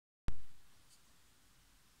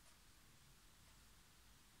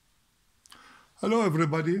Hello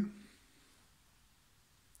everybody.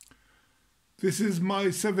 This is my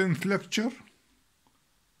 7th lecture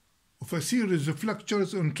of a series of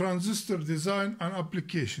lectures on transistor design and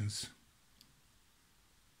applications.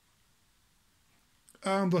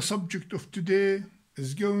 And the subject of today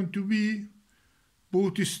is going to be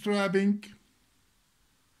bootstrapping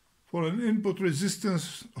for an input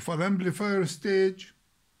resistance of an amplifier stage,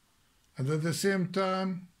 and at the same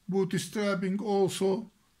time bootstrapping also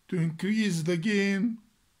to increase the gain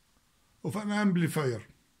of an amplifier.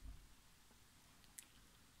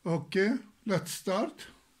 Okay, let's start.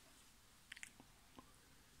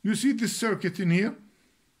 You see this circuit in here?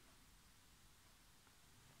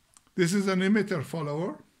 This is an emitter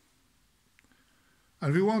follower,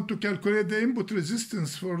 and we want to calculate the input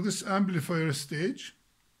resistance for this amplifier stage.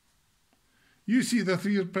 You see the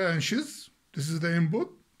 3 branches. This is the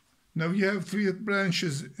input. Now you have 3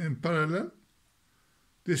 branches in parallel.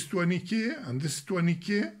 This 20K and this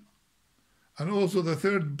 20K, and also the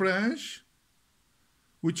 3rd branch,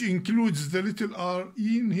 which includes the little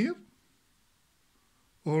RE in here,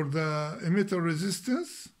 or the emitter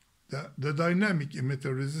resistance, the dynamic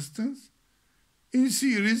emitter resistance, in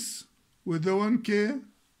series with the 1K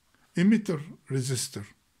emitter resistor.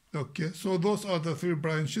 Okay, so those are the 3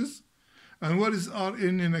 branches. And what is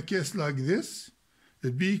Rn in a case like this?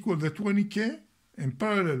 It'd be equal to 20K in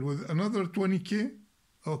parallel with another 20K,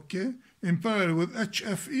 okay, in parallel with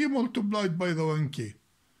HFE multiplied by the 1K.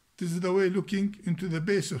 This is the way looking into the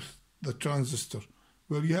base of the transistor,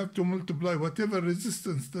 where you have to multiply whatever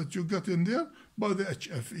resistance that you got in there by the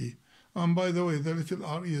HFE. And by the way, the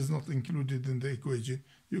little RE is not included in the equation.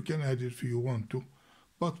 You can add it if you want to,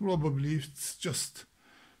 but probably if it's just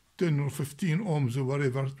 10 or 15 ohms or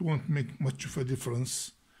whatever, it won't make much of a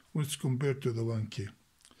difference when it's compared to the 1K.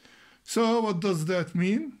 So what does that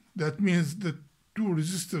mean? That means that 2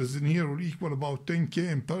 resistors in here will equal about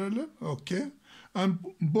 10K in parallel, okay? And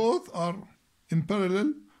both are in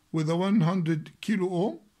parallel with a 100 kilo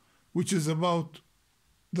ohm, which is about,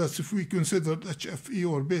 that's if we consider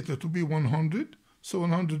HFE or beta to be 100. So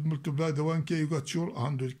 100 multiplied the 1K, you got your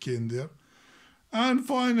 100K in there. And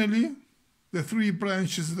finally, the 3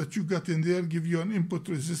 branches that you got in there give you an input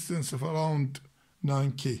resistance of around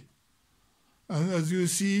 9K. And as you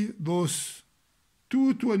see, those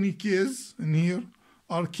 2 20Ks in here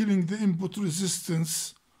are killing the input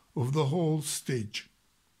resistance of the whole stage.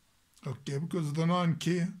 Okay, because the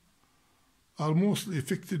 9K are mostly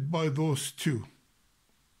affected by those 2.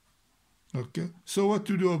 Okay, so what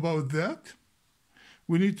to do about that?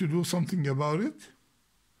 We need to do something about it.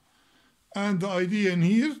 And the idea in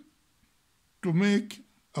here to make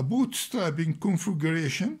a bootstrapping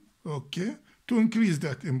configuration, okay, to increase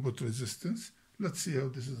that input resistance. Let's see how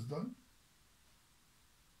this is done.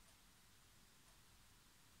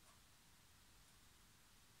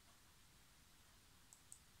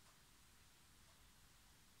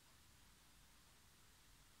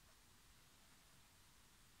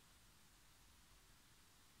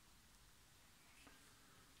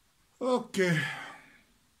 Okay,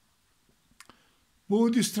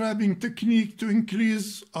 bootstrapping technique to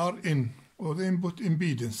increase Rn, or the input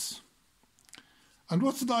impedance. And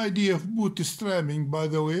what's the idea of bootstrapping, by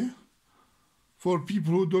the way, for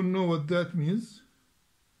people who don't know what that means?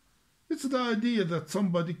 It's the idea that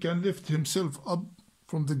somebody can lift himself up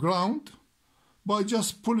from the ground by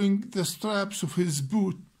just pulling the straps of his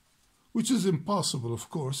boot, which is impossible, of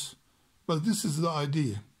course, but this is the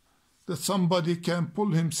idea, that somebody can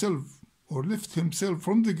pull himself or lift himself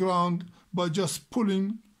from the ground by just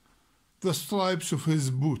pulling the stripes of his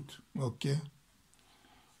boot, okay?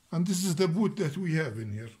 And this is the boot that we have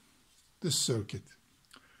in here, this circuit.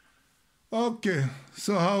 Okay,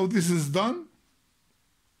 so how this is done?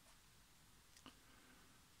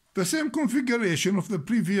 The same configuration of the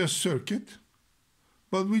previous circuit,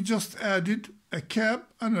 but we just added a cap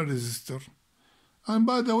and a resistor. And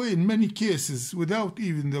by the way, in many cases, without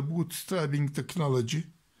even the bootstrapping technology,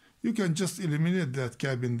 you can just eliminate that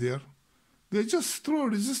cap in there. They just throw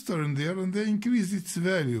a resistor in there and they increase its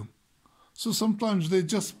value. So sometimes they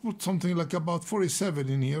just put something like about 47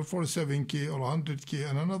 in here, 47K or 100K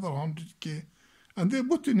and another 100K. And they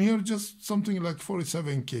put in here just something like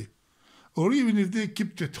 47K. Or even if they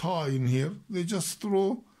kept it high in here, they just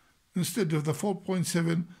throw, instead of the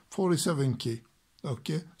 4.7, 47K.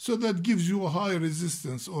 Okay, so that gives you a high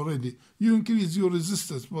resistance already. You increase your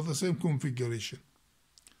resistance for the same configuration.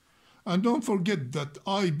 And don't forget that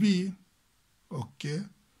IB, okay,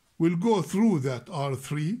 will go through that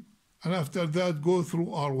R3, and after that go through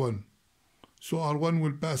R1. So R1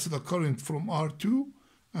 will pass the current from R2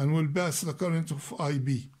 and will pass the current of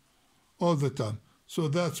IB all the time. So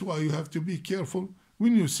that's why you have to be careful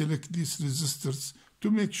when you select these resistors to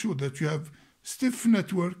make sure that you have stiff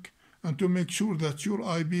network and to make sure that your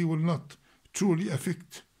IB will not truly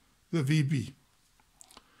affect the VB.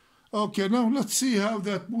 Okay, now let's see how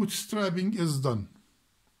that bootstrapping is done.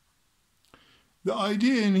 The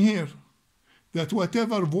idea in here that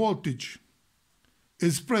whatever voltage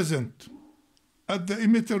is present at the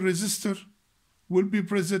emitter resistor will be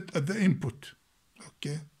present at the input.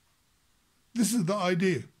 Okay, this is the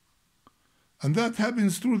idea, and that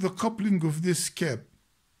happens through the coupling of this cap.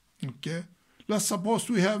 Okay, let's suppose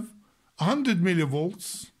we have 100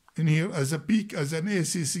 millivolts in here as a peak, as an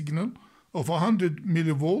AC signal of 100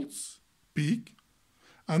 millivolts peak,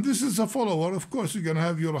 and this is a follower. Of course, you're going to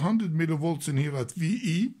have your 100 millivolts in here at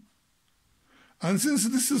VE, and since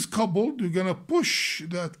this is coupled, you're going to push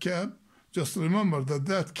that cap. Just remember that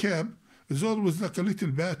that cap is always like a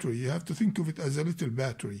little battery. You have to think of it as a little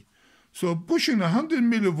battery. So pushing 100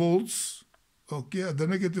 millivolts, okay, at the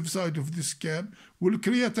negative side of this cap will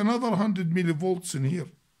create another 100 millivolts in here,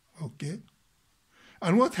 okay?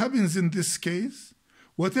 And what happens in this case?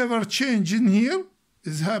 Whatever change in here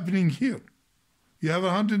is happening here. You have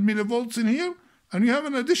 100 millivolts in here, and you have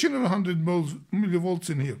an additional 100 millivolts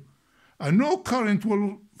in here. And no current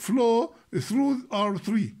will flow through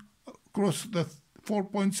R3 across the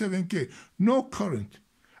 4.7K. No current.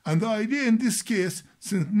 And the idea in this case,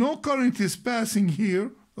 since no current is passing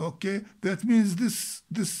here, okay, that means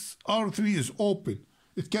this R3 is open.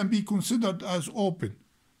 It can be considered as open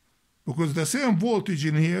because the same voltage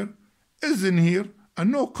in here is in here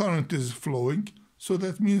and no current is flowing. So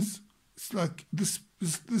that means it's like this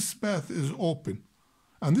path is open.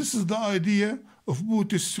 And this is the idea of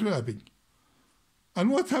bootstrapping. And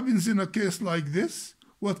what happens in a case like this?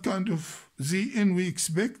 What kind of Zn we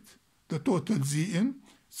expect? The total Zn,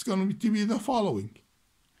 it's going to be the following.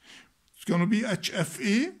 It's going to be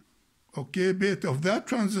HFE, okay, beta of that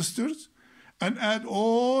transistors, and add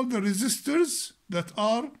all the resistors that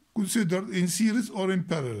are considered in series or in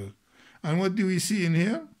parallel. And what do we see in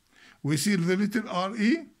here? We see the little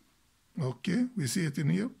RE, okay, we see it in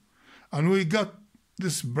here. And we got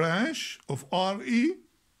this branch of RE,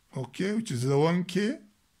 okay, which is the 1K.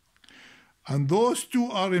 And those two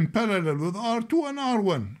are in parallel with R2 and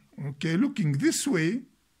R1. Okay, looking this way,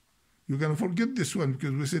 you're going to forget this one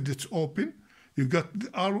because we said it's open. You got the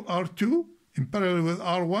R2 in parallel with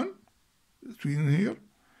R1, between here.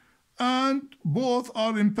 And both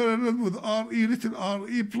are in parallel with RE, little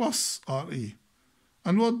RE plus RE.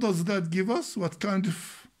 And what does that give us? What kind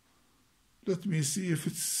of, let me see if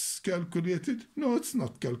it's calculated. No, it's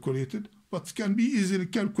not calculated, but it can be easily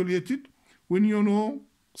calculated when you know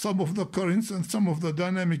some of the currents and some of the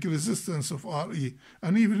dynamic resistance of RE.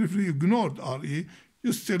 And even if you ignored RE,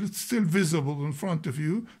 it's still visible in front of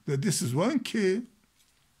you that this is 1K,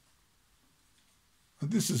 and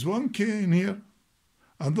this is 1K in here,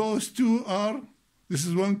 and those two are, this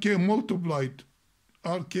is 1K multiplied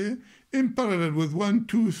RK in parallel with 1,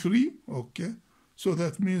 2, 3, okay? So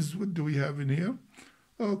that means, what do we have in here?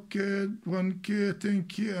 Okay, 1K,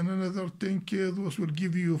 10K, and another 10K, those will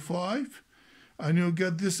give you 5. And you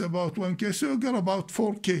get this about 1K, so you get about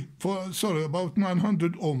 4K, about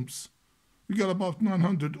 900 ohms. You get about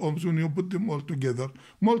 900 ohms when you put them all together.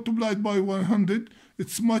 Multiplied by 100,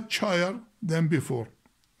 it's much higher than before.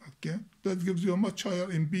 Okay, that gives you a much higher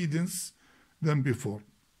impedance than before.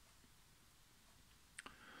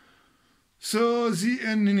 So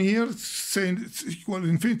Zn in here, it's saying it's equal to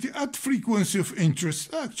infinity at frequency of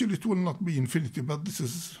interest. Actually, it will not be infinity, but this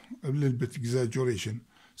is a little bit exaggeration.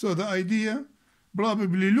 So the idea,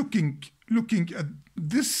 probably looking at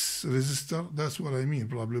this resistor, that's what I mean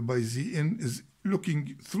probably by Zn, is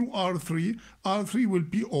looking through R3. R3 will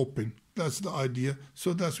be open. That's the idea.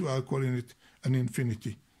 So that's why I'm calling it an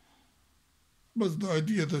infinity. But the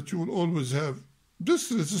idea that you will always have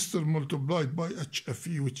this resistor multiplied by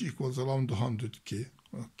HFE, which equals around 100K.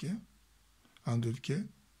 Okay, 100K.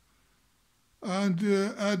 And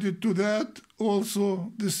added to that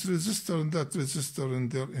also this resistor and that resistor in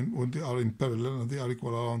there when they are in parallel, and they are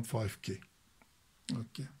equal around 5K.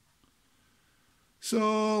 Okay.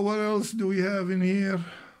 So what else do we have in here?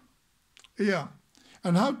 Yeah.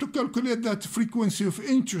 And how to calculate that frequency of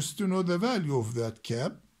interest to know the value of that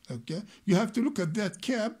cap. Okay. You have to look at that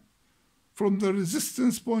cap from the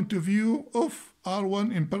resistance point of view of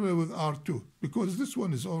R1 in parallel with R2, because this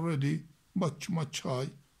one is already much high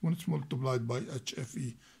when it's multiplied by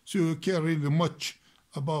HFE. So you care really much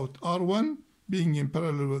about R1 being in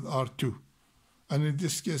parallel with R2. And in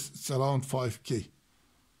this case, it's around 5K.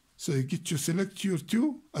 So you get to select your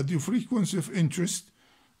two at your frequency of interest,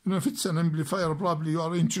 You know, if it's an amplifier, probably you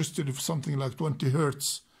are interested in something like 20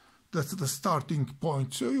 hertz. That's the starting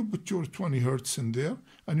point. So you put your 20 hertz in there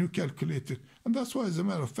and you calculate it. And that's why, as a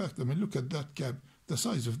matter of fact, I mean, look at that cap. The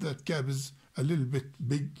size of that cap is a little bit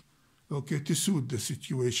big, okay, to suit the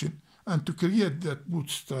situation and to create that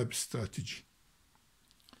bootstrap strategy.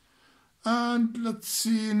 And let's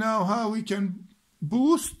see now how we can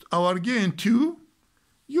boost our gain too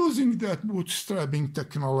using that bootstrapping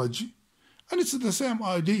technology. And it's the same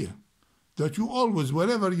idea that you always,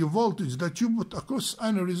 whatever your voltage that you put across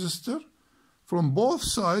any resistor from both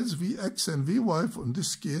sides, Vx and Vy, in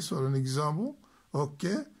this case, for an example,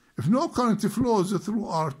 okay, if no current flows through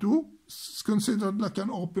R2, it's considered like an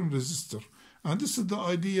open resistor. And this is the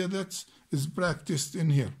idea that is practiced in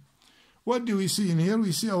here. What do we see in here?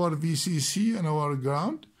 We see our VCC and our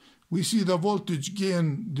ground. We see the voltage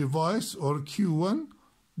gain device, or Q1,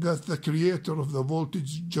 that's the creator of the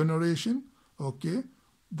voltage generation, okay?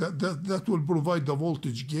 That will provide the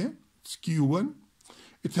voltage gain. It's Q1.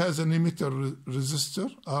 It has an emitter resistor,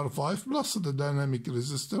 R5, plus the dynamic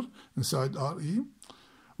resistor inside RE.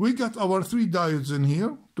 We got our 3 diodes in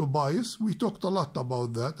here to bias. We talked a lot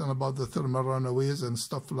about that and about the thermal runaways and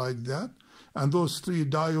stuff like that. And those 3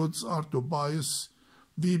 diodes are to bias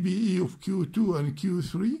VBE of Q2 and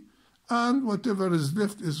Q3. And whatever is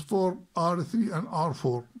left is for R3 and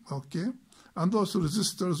R4, okay? And those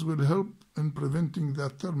resistors will help in preventing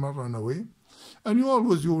that thermal runaway. And you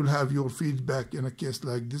will have your feedback in a case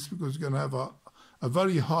like this, because you're going to have a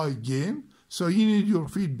very high gain. So you need your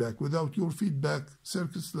feedback. Without your feedback,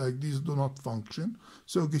 circuits like these do not function.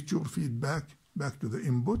 So get your feedback back to the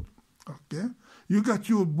input, okay? You got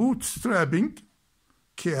your bootstrapping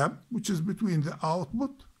cap, which is between the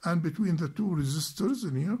output and between the 2 resistors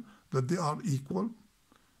in here, that they are equal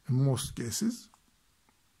in most cases.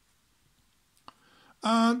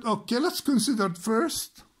 And okay, let's consider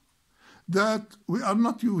first that we are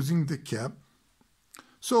not using the cap.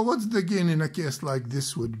 So what's the gain in a case like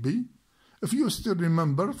this would be? If you still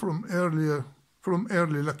remember from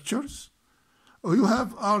early lectures, you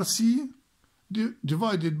have RC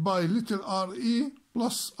divided by little RE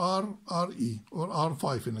plus RE, or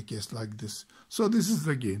R5 in a case like this. So this is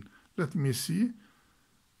the gain. Let me see.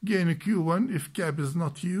 Gain Q1, if cap is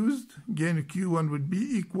not used, gain Q1 would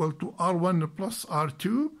be equal to R1 plus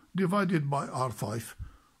R2 divided by R5.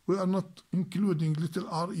 We are not including little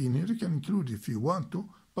RE in here. You can include it if you want to,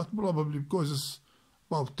 but probably because it's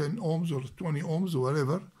about 10 ohms or 20 ohms or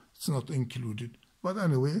whatever, it's not included. But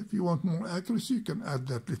anyway, if you want more accuracy, you can add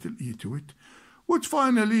that little E to it, which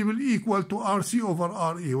finally will equal to RC over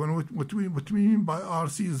RE, when what we mean by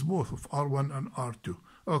RC is both of R1 and R2.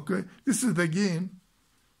 Okay, this is the gain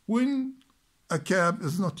when a cap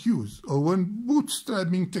is not used, or when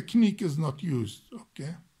bootstrapping technique is not used,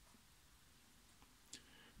 okay?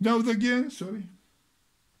 Now the gain, sorry.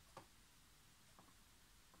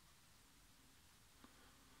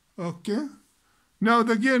 Okay. Now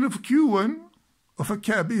the gain of Q1 of a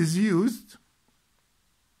cap is used,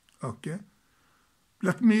 okay?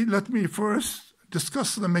 Let me first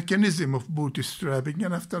discuss the mechanism of bootstrapping,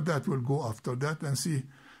 and after that we'll go after that and see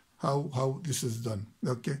how this is done,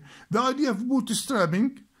 okay? The idea of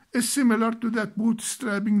bootstrapping is similar to that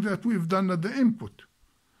bootstrapping that we've done at the input.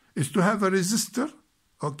 Is to have a resistor,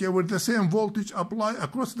 okay, with the same voltage applied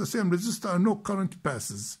across the same resistor and no current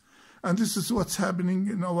passes. And this is what's happening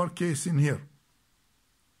in our case in here,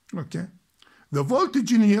 okay? The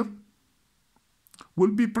voltage in here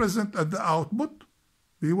will be present at the output,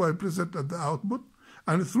 Vy present at the output,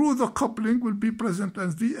 and through the coupling will be present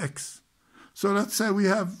as Vx. So let's say we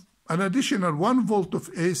have an additional 1 volt of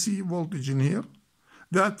AC voltage in here.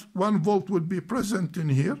 That 1 volt will be present in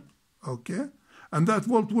here, okay? And that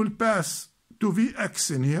volt will pass to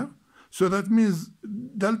Vx in here. So that means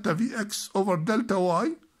delta Vx over delta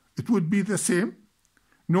Y, it would be the same,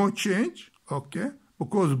 no change, okay?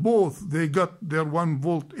 Because both, they got their 1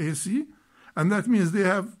 volt AC, and that means they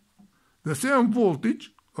have the same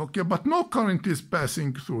voltage, okay, but no current is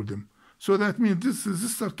passing through them. So that means this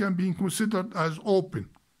resistor can be considered as open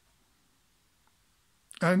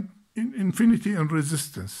and in infinity in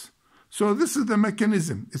resistance. So this is the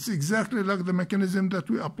mechanism. It's exactly like the mechanism that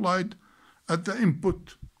we applied at the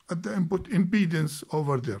input impedance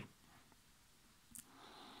over there.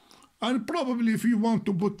 And probably if you want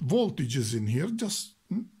to put voltages in here, just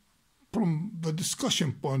from the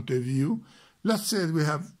discussion point of view, let's say we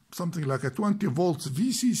have something like a 20 volts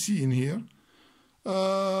VCC in here,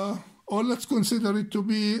 or let's consider it to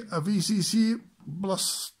be a VCC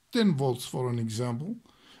plus 10 volts for an example,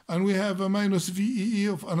 and we have a minus VEE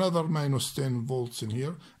of another minus 10 volts in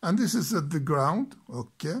here, and this is at the ground,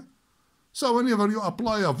 okay? So whenever you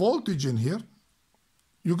apply a voltage in here,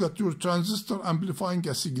 you got your transistor amplifying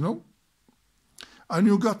a signal, and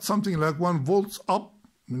you got something like 1 volts up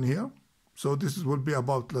in here. So this will be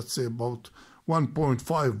about, let's say, about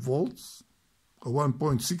 1.5 volts or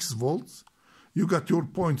 1.6 volts. You got your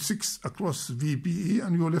 0.6 across VPE,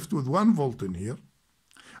 and you're left with 1 volt in here.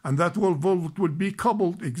 And that 1 volt will be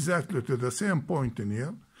coupled exactly to the same point in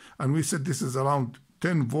here. And we said this is around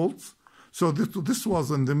 10 volts. So this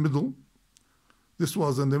was in the middle. This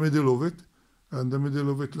was in the middle of it. And the middle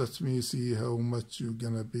of it, let me see how much you're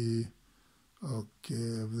going to be.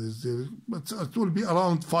 Okay, but it will be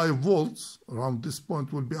around 5 volts. Around this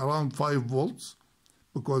point will be around 5 volts.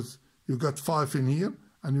 Because you got 5 in here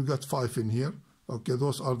and you got 5 in here. Okay,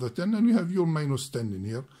 those are the 10. And you have your minus 10 in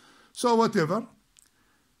here. So whatever.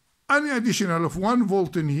 Any additional of 1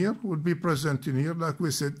 volt in here will be present in here. Like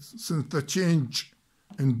we said, since the change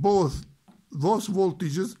in both those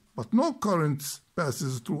voltages, but no currents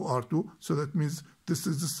passes through R2, so that means this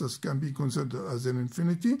resistance can be considered as an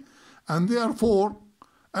infinity, and therefore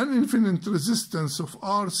an infinite resistance of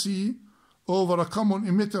RC over a common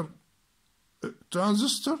emitter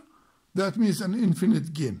transistor, that means an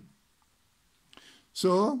infinite gain.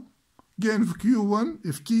 So gain of Q1,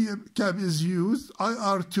 if cap is used,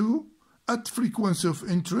 IR2 at frequency of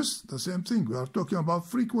interest, the same thing, we are talking about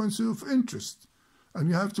frequency of interest, and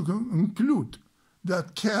you have to include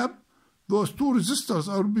that cap. Those two resistors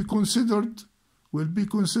will be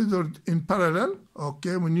considered in parallel,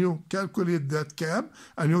 okay, when you calculate that cap,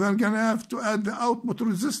 and you're going to have to add the output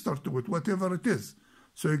resistor to it, whatever it is.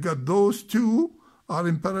 So you got those two are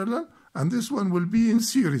in parallel, and this one will be in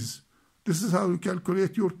series. This is how you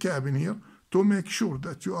calculate your cap in here to make sure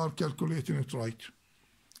that you are calculating it right.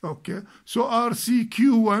 Okay, so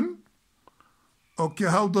RCQ1, okay,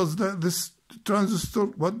 how does this transistor,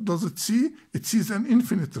 what does it see? It sees an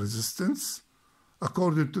infinite resistance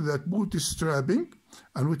according to that bootstrapping,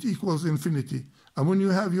 and which equals infinity. And when you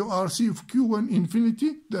have your RC of Q1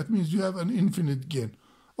 infinity, that means you have an infinite gain,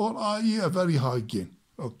 or i.e. a very high gain.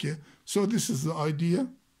 Okay, so this is the idea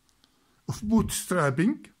of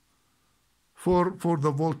bootstrapping for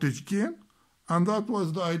the voltage gain, and that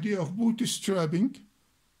was the idea of bootstrapping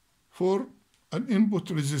for an input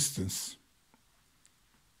resistance.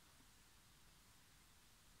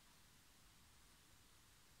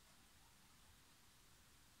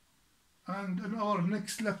 And in our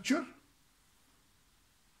next lecture,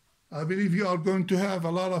 I believe you are going to have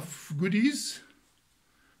a lot of goodies.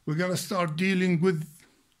 We're going to start dealing with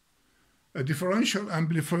differential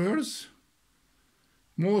amplifiers.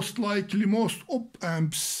 Most likely, most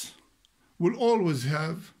op-amps will always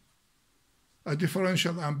have a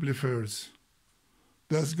differential amplifiers.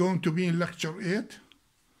 That's going to be in lecture 8.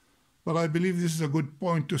 But I believe this is a good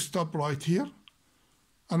point to stop right here.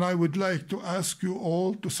 And I would like to ask you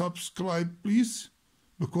all to subscribe, please,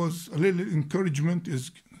 because a little encouragement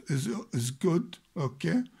is good,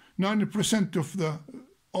 okay? 90% of the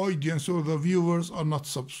audience or the viewers are not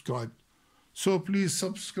subscribed. So please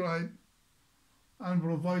subscribe and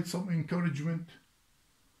provide some encouragement.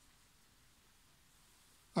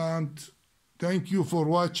 And thank you for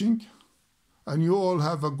watching, and you all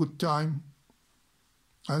have a good time,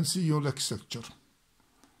 and see you next lecture.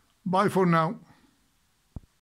 Bye for now.